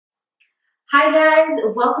Hi guys,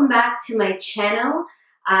 welcome back to my channel.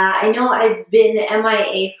 I know I've been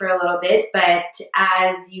MIA for a little bit, but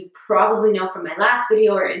as you probably know from my last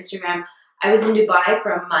video or Instagram, I was in Dubai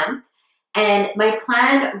for a month, and my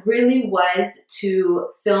plan really was to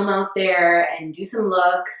film out there and do some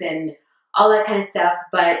looks and all that kind of stuff,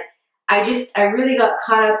 but I really got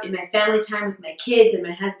caught up in my family time with my kids and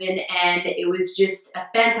my husband, and it was just a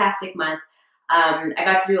fantastic month. I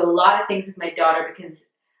got to do a lot of things with my daughter because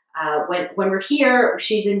when we're here,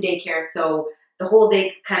 she's in daycare, so the whole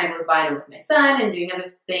day kind of goes by with my son and doing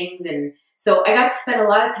other things, and so I got to spend a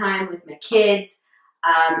lot of time with my kids.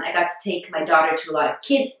 I got to take my daughter to a lot of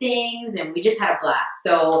kids things, and we just had a blast.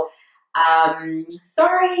 So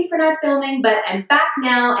sorry for not filming, but I'm back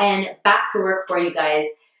now and back to work for you guys.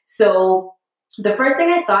 So the first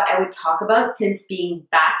thing I thought I would talk about since being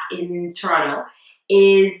back in Toronto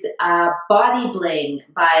is Body Bling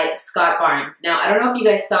by Scott Barnes. Now, I don't know if you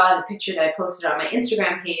guys saw the picture that I posted on my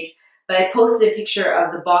Instagram page, but I posted a picture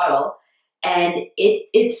of the bottle, and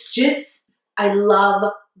it's just, I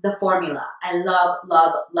love the formula. I love,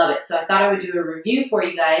 love, love it. So I thought I would do a review for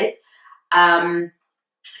you guys.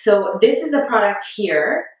 So this is the product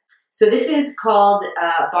here. So this is called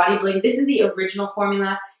Body Bling. This is the original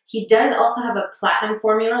formula. He does also have a platinum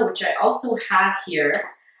formula, which I also have here.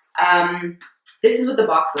 This is what the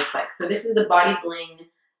box looks like. So this is the Body Bling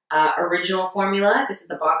original formula. This is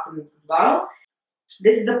the box and this is the bottle.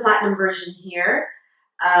 This is the platinum version here.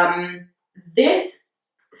 This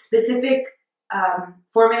specific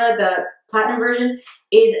formula, the platinum version,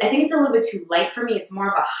 is, I think it's a little bit too light for me. It's more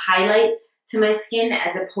of a highlight to my skin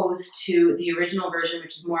as opposed to the original version,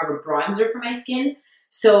 which is more of a bronzer for my skin.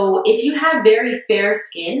 So if you have very fair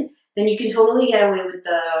skin, then you can totally get away with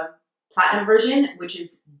the platinum version, which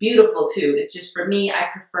is beautiful too. It's just, for me, I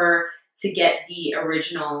prefer to get the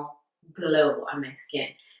original glow on my skin.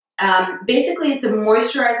 Basically, it's a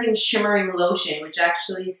moisturizing shimmering lotion, which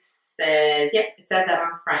actually says, yep, it says that on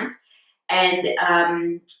the front. And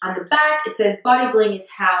on the back, it says Body Bling is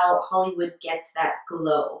how Hollywood gets that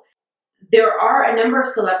glow. There are a number of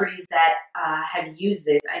celebrities that have used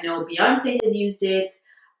this. I know Beyonce has used it.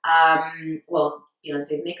 Well,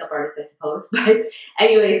 Beyonce's makeup artist, I suppose. But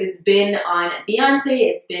anyways, it's been on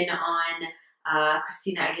Beyonce. It's been on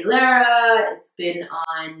Christina Aguilera. It's been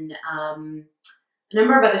on a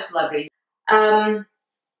number of other celebrities. I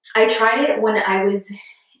tried it when I was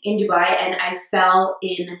in Dubai, and I fell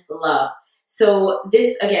in love. So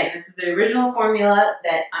this, again, this is the original formula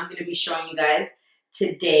that I'm going to be showing you guys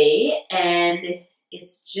today, and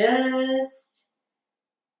it's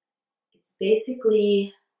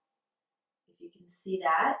basically, if you can see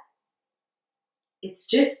that, it's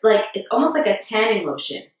just like, it's almost like a tanning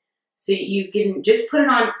lotion. So you can just put it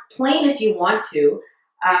on plain if you want to.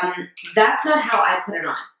 That's not how I put it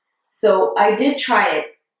on. So I did try it.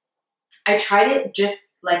 I tried it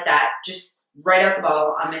just like that, just right out the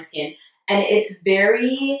bottle on my skin, and it's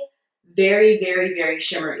very, very, very, very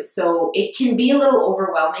shimmery. So it can be a little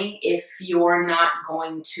overwhelming if you're not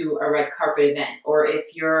going to a red carpet event, or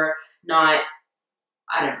if you're not,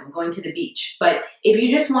 I don't know, going to the beach. But if you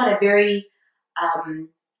just want a very, I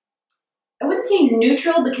wouldn't say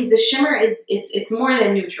neutral, because the shimmer is, it's more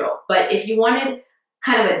than neutral. But if you wanted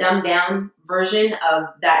kind of a dumbed down version of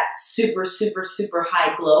that super, super, super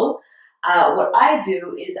high glow, what I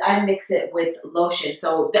do is I mix it with lotion.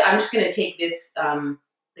 So I'm just going to take this,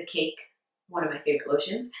 the Cake, one of my favorite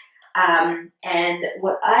lotions. And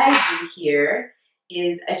what I do here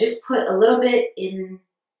is I just put a little bit in,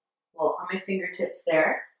 well, on my fingertips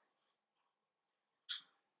there.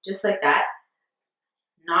 Just like that.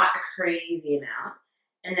 Not a crazy amount.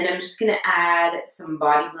 And then I'm just going to add some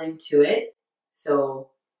Body Bling to it.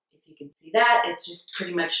 So if you can see that, it's just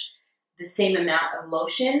pretty much the same amount of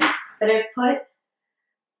lotion that I've put.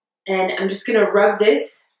 And I'm just going to rub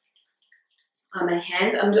this on my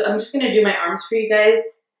hands. I'm just going to do my arms for you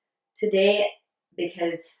guys today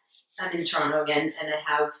because I'm in Toronto again and I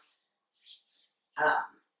have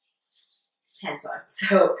pants on.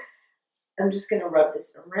 So I'm just going to rub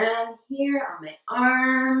this around here on my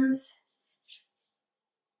arms.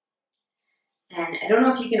 And I don't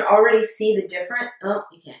know if you can already see the difference. Oh,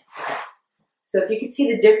 you can't. Okay. So if you can see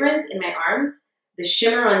the difference in my arms, the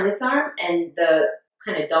shimmer on this arm and the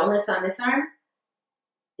kind of dullness on this arm,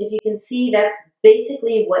 if you can see, that's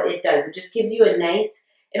basically what it does. It just gives you a nice,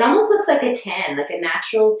 it almost looks like a tan, like a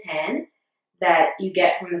natural tan that you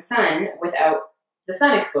get from the sun without the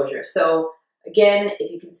sun exposure. So again, if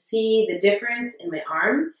you can see the difference in my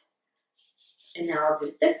arms, and now I'll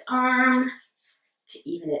do this arm to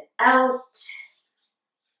even it out.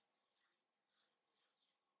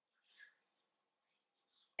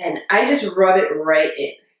 and I just rub it right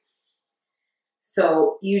in.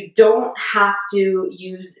 So you don't have to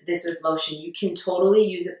use this with lotion. You can totally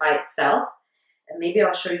use it by itself. And maybe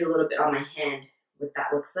I'll show you a little bit on my hand what that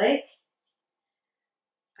looks like.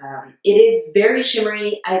 It is very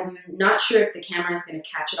shimmery. I'm not sure if the camera is going to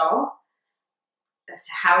catch it all as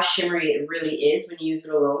to how shimmery it really is when you use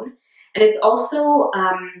it alone. And it's also,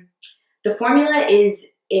 the formula is,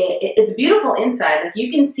 it's beautiful inside. Like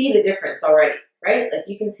you can see the difference already, right? Like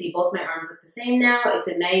you can see both my arms look the same now. It's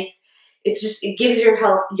a nice, it's just, it gives your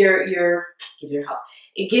health,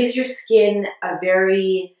 it gives your skin a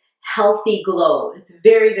very healthy glow. It's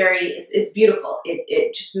very, it's beautiful.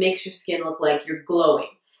 It just makes your skin look like you're glowing.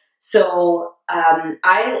 So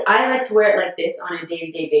I like to wear it like this on a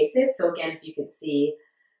day-to-day basis. So again, if you can see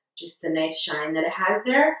just the nice shine that it has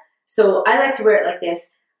there. So I like to wear it like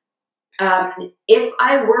this. If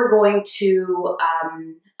I were going to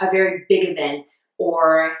a very big event,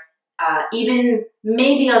 or even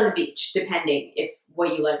maybe on the beach, depending if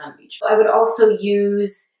what you like on the beach, I would also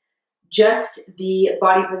use just the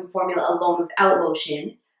Body Bling formula alone without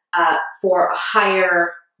lotion for a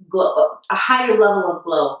higher glow, a higher level of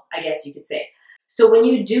glow, I guess you could say. So when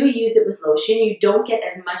you do use it with lotion, you don't get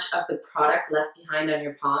as much of the product left behind on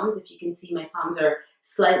your palms. If you can see, my palms are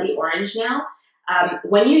slightly orange now.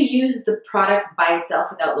 When you use the product by itself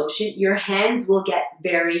without lotion, your hands will get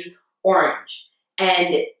very orange.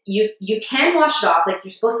 And you can wash it off, like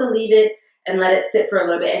you're supposed to leave it and let it sit for a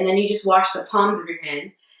little bit, and then you just wash the palms of your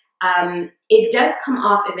hands. It does come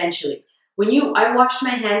off eventually. I washed my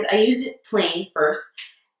hands, I used it plain first,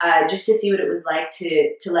 just to see what it was like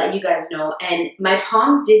to let you guys know. And my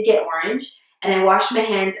palms did get orange, and I washed my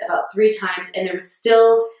hands about 3 times, and there was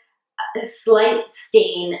still a slight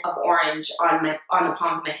stain of orange on the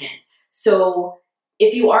palms of my hands. So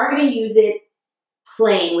if you are going to use it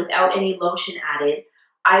plain without any lotion added,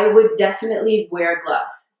 I would definitely wear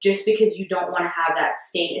gloves, just because you don't want to have that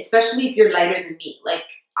stain, especially if you're lighter than me. Like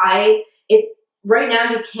right now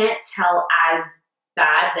you can't tell as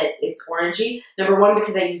bad that it's orangey. Number 1,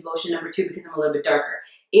 because I use lotion. Number 2, because I'm a little bit darker.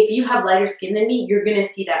 If you have lighter skin than me, you're gonna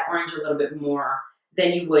see that orange a little bit more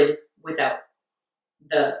than you would without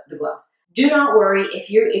the gloves. Do not worry if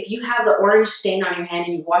you have the orange stain on your hand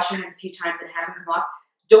and you've washed your hands a few times and it hasn't come off.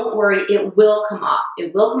 Don't worry, it will come off.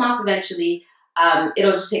 It will come off eventually.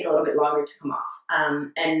 It'll just take a little bit longer to come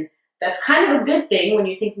off. And that's kind of a good thing when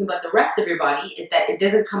you're thinking about the rest of your body, that it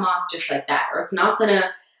doesn't come off just like that, or it's not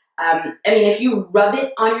gonna, I mean, if you rub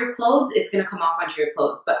it on your clothes, it's gonna come off onto your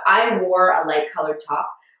clothes. But I wore a light colored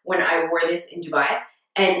top when I wore this in Dubai,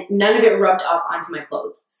 and none of it rubbed off onto my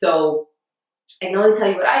clothes. So I can only tell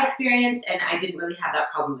you what I experienced, and I didn't really have that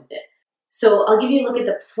problem with it. So I'll give you a look at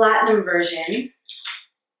the platinum version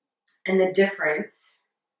and the difference.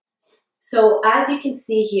 So as you can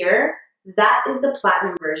see here, that is the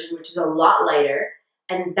platinum version, which is a lot lighter,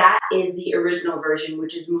 and that is the original version,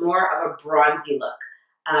 which is more of a bronzy look.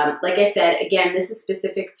 Like I said, again, this is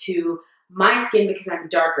specific to my skin because I'm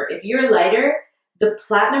darker. If you're lighter, the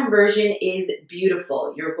platinum version is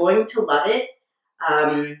beautiful. You're going to love it.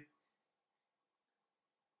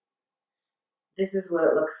 This is what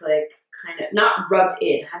it looks like, kind of, not rubbed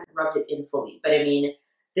in. I haven't rubbed it in fully, but I mean,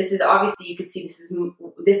 this is obviously, you can see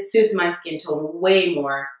this suits my skin tone way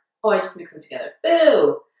more. Oh, I just mixed them together.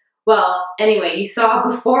 Boo! Well, anyway, you saw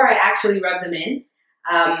before I actually rubbed them in.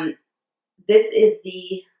 This is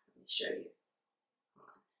the, let me show you.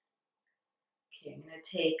 Okay, I'm going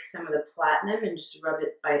to take some of the platinum and just rub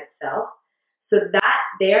it by itself. So that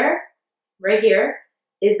there, right here,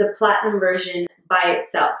 is the platinum version by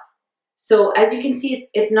itself. So as you can see,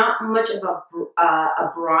 it's not much of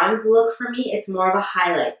a bronze look for me. It's more of a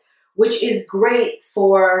highlight, which is great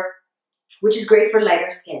for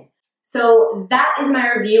lighter skin. So that is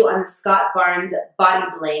my review on the Scott Barnes Body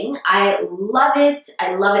Bling. I love it.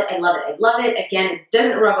 I love it. I love it. I love it. Again, it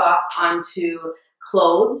doesn't rub off onto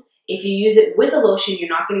clothes. If you use it with a lotion, you're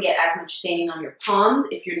not going to get as much staining on your palms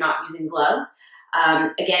if you're not using gloves.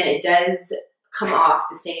 Again, it does come off.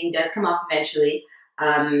 The staining does come off eventually.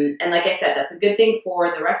 And like I said, that's a good thing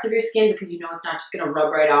for the rest of your skin because you know it's not just going to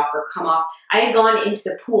rub right off or come off. I had gone into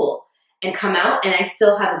the pool and come out, and I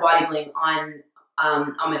still had the Body Bling on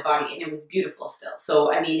my body, and it was beautiful still.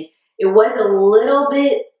 So, I mean, it was a little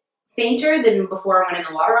bit fainter than before I went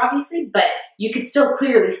in the water, obviously, but you could still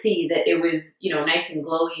clearly see that it was, you know, nice and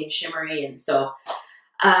glowy and shimmery. And so,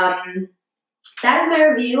 that is my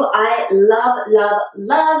review. I love, love,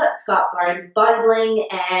 love Scott Barnes Body Bling,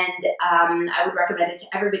 and I would recommend it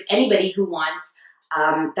to anybody who wants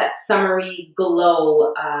that summery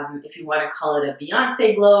glow, if you want to call it a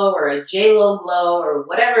Beyonce glow or a J-Lo glow or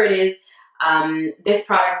whatever it is. this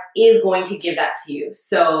product is going to give that to you.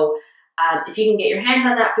 So if you can get your hands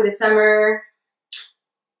on that for the summer,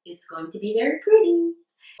 it's going to be very pretty.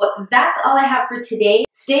 Well, that's all I have for today.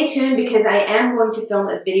 Stay tuned because I am going to film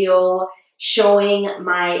a video showing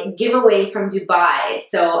my giveaway from Dubai.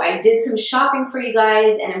 So I did some shopping for you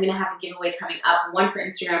guys and I'm gonna have a giveaway coming up, one for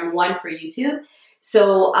Instagram, one for YouTube.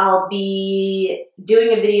 So I'll be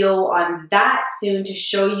doing a video on that soon to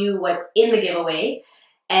show you what's in the giveaway.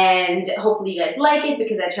 And hopefully you guys like it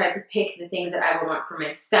because I tried to pick the things that I would want for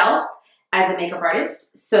myself as a makeup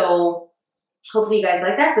artist. So hopefully you guys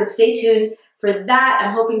like that. So stay tuned for that.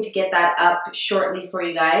 I'm hoping to get that up shortly for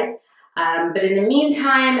you guys. But in the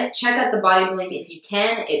meantime, check out the Body Bling if you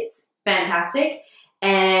can. It's fantastic.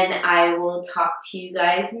 And I will talk to you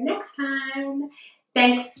guys next time.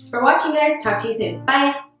 Thanks for watching, guys. Talk to you soon.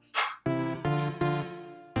 Bye.